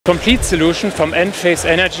Complete solution from Enphase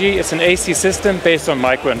Energy is an AC system based on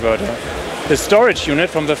microinverter. The storage unit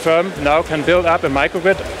from the firm now can build up a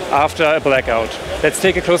microgrid after a blackout. Let's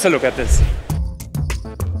take a closer look at this.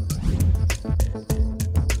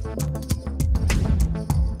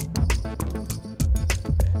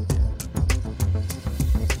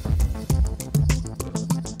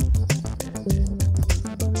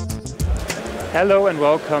 Hello and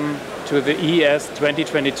welcome to the ES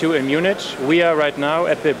 2022 in Munich. We are right now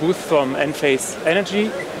at the booth from Enphase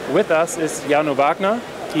Energy. With us is Jarno Wagner.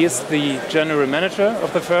 He is the general manager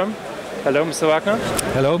of the firm. Hello, Mr. Wagner.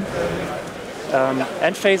 Hello.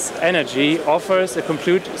 Enphase Energy offers a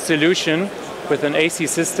complete solution with an AC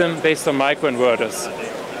system based on microinverters.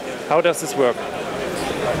 How does this work?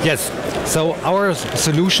 Yes, so our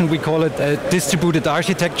solution, we call it a distributed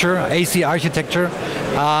architecture, AC architecture,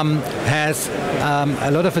 has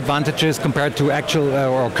a lot of advantages compared to actual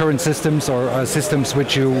or current systems or systems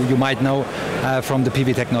which you might know from the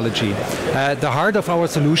PV technology. The heart of our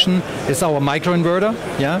solution is our microinverter.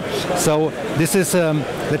 Yeah, so this is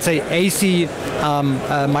let's say AC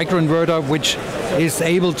microinverter which is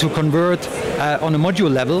able to convert on a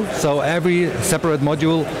module level. So every separate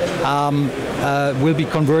module will be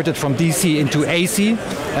converted from DC into AC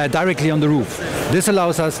directly on the roof. This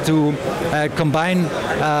allows us to combine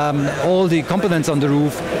all the components on the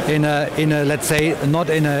roof in a let's say not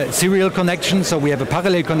in a serial connection. So we have a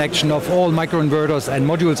parallel connection of all microinverters and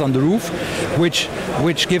modules on the roof,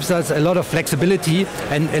 which gives us a lot of flexibility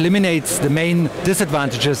and eliminates the main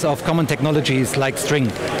disadvantages of common technologies like string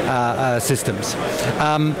systems.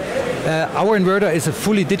 Our inverter is a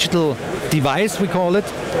fully digital device, we call it,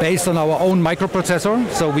 based on our own microprocessor.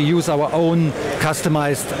 So we use our own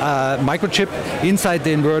customized microchip inside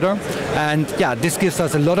the inverter. And yeah, this gives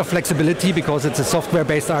us a lot of flexibility because it's a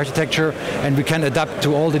software-based architecture and we can adapt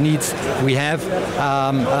to all the needs we have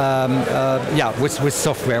with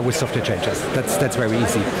software changes. That's very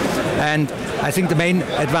easy. And I think the main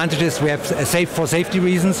advantage is we have for safety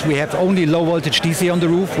reasons, we have only low voltage DC on the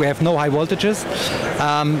roof. We have no high voltages.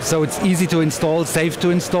 So it's easy to install, safe to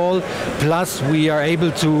install. Plus we are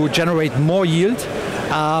able to generate more yield.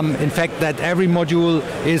 In fact, that every module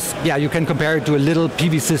is, you can compare it to a little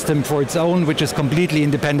PV system for its own, which is completely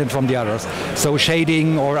independent from the others. So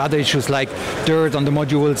shading or other issues like dirt on the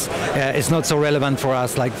modules is not so relevant for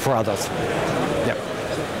us like for others. Yeah.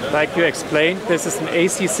 Like you explained, this is an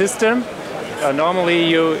AC system. Normally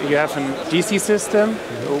you have a DC system,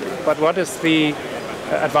 but what is the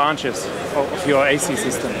advantages of your AC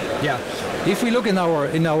system? Yeah. If we look in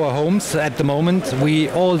our homes at the moment,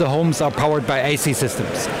 all the homes are powered by AC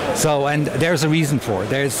systems. So, and there's a reason for it.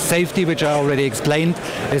 There's safety, which I already explained,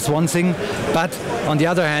 is one thing. But on the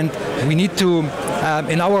other hand, we need to,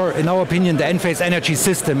 in our opinion, the Enphase Energy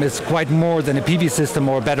system is quite more than a PV system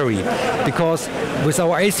or a battery, because with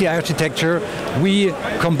our AC architecture, we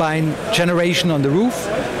combine generation on the roof,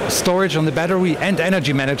 storage on the battery, and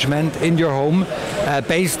energy management in your home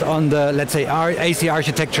based on the, let's say, AC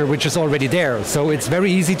architecture which is already there. So it's very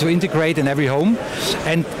easy to integrate in every home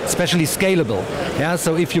and especially scalable. Yeah,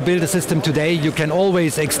 so if you build a system today, you can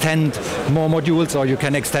always extend more modules or you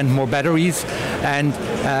can extend more batteries. And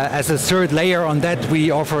as a third layer on that, we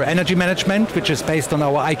offer energy management, which is based on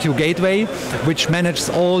our IQ Gateway, which manages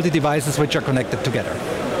all the devices which are connected together.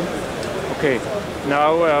 Okay.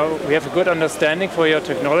 Now we have a good understanding for your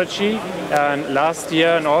technology, and last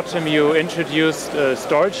year in autumn you introduced a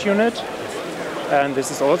storage unit, and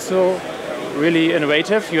this is also really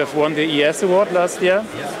innovative. You have won the ES award last year.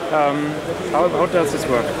 How does this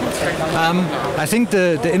work? I think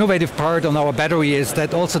the innovative part on our battery is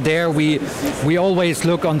that also there we always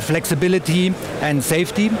look on flexibility and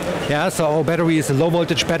safety. Yeah, so our battery is a low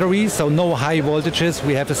voltage battery, so no high voltages.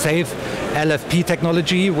 We have a safe LFP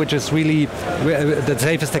technology, which is really the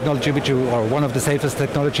safest technology or one of the safest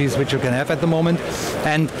technologies which you can have at the moment.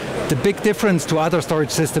 And the big difference to other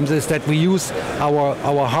storage systems is that we use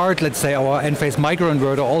our heart, let's say our Enphase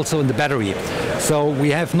microinverter also in the battery. So we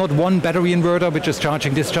have not one battery inverter which is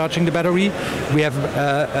discharging the battery. We have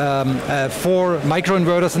 4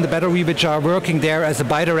 microinverters in the battery which are working there as a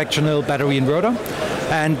bidirectional battery inverter.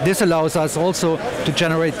 And this allows us also to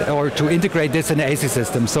generate or to integrate this in the AC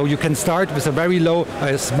system. So you can start with a very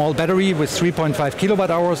small battery with 3.5 kilowatt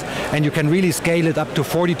hours, and you can really scale it up to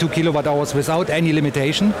 42 kilowatt hours without any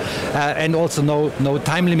limitation, and also no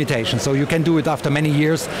time limitation. So you can do it after many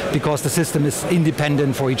years because the system is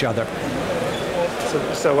independent for each other.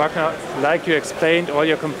 So Wagner, like you explained, all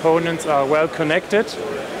your components are well connected.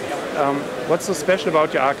 What's so special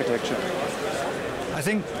about your architecture? I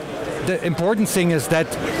think the important thing is that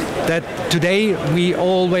today we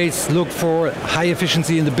always look for high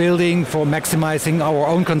efficiency in the building, for maximizing our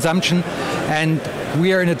own consumption, and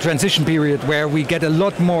we are in a transition period where we get a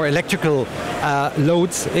lot more electrical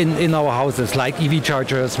loads in our houses, like EV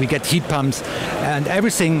chargers, we get heat pumps, and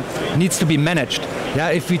everything needs to be managed. Yeah,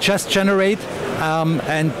 if we just generate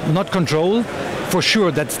and not control, for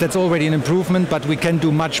sure, that's already an improvement, but we can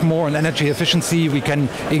do much more on energy efficiency. We can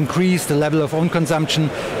increase the level of own consumption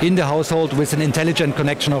in the household with an intelligent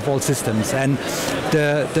connection of all systems. And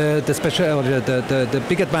the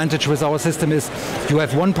big advantage with our system is you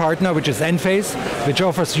have one partner, which is Enphase, which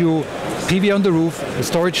offers you PV on the roof, a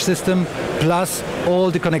storage system, plus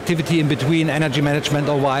all the connectivity in between, energy management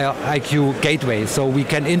or via IQ gateway. So we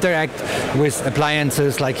can interact with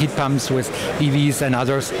appliances like heat pumps, with EVs and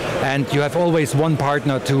others, and you have always one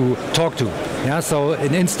partner to talk to. Yeah, so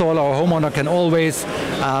an installer or homeowner can always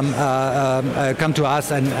come to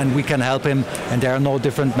us, and we can help him, and there are no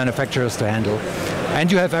different manufacturers to handle.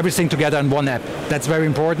 And you have everything together in one app. That's very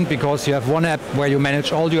important, because you have one app where you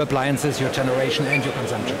manage all your appliances, your generation and your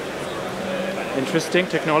consumption. Interesting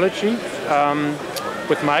technology.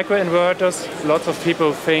 With micro-inverters, lots of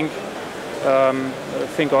people think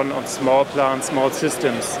on small plants, small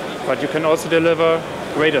systems, but you can also deliver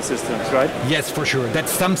greater systems, right? Yes, for sure.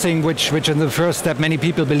 That's something which in the first step many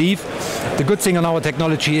people believe. The good thing on our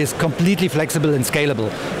technology is completely flexible and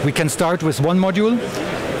scalable. We can start with one module,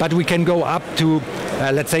 but we can go up to,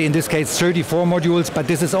 let's say in this case, 34 modules, but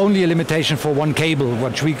this is only a limitation for one cable,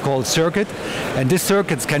 which we call circuit, and these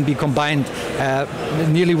circuits can be combined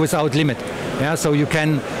nearly without limit. Yeah, so you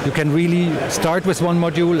can really start with one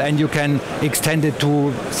module and you can extend it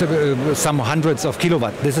to some hundreds of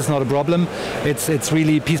kilowatt. This is not a problem. It's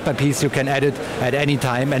really piece by piece. You can add it at any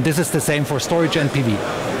time, and this is the same for storage and PV.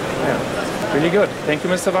 Yeah, really good. Thank you,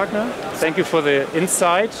 Mr. Wagner. Thank you for the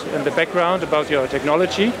insight and the background about your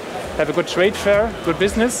technology. Have a good trade fair, good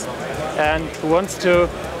business, and who wants to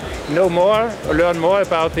know more or learn more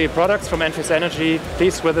about the products from Enphase Energy,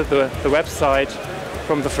 please visit the website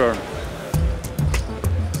from the firm.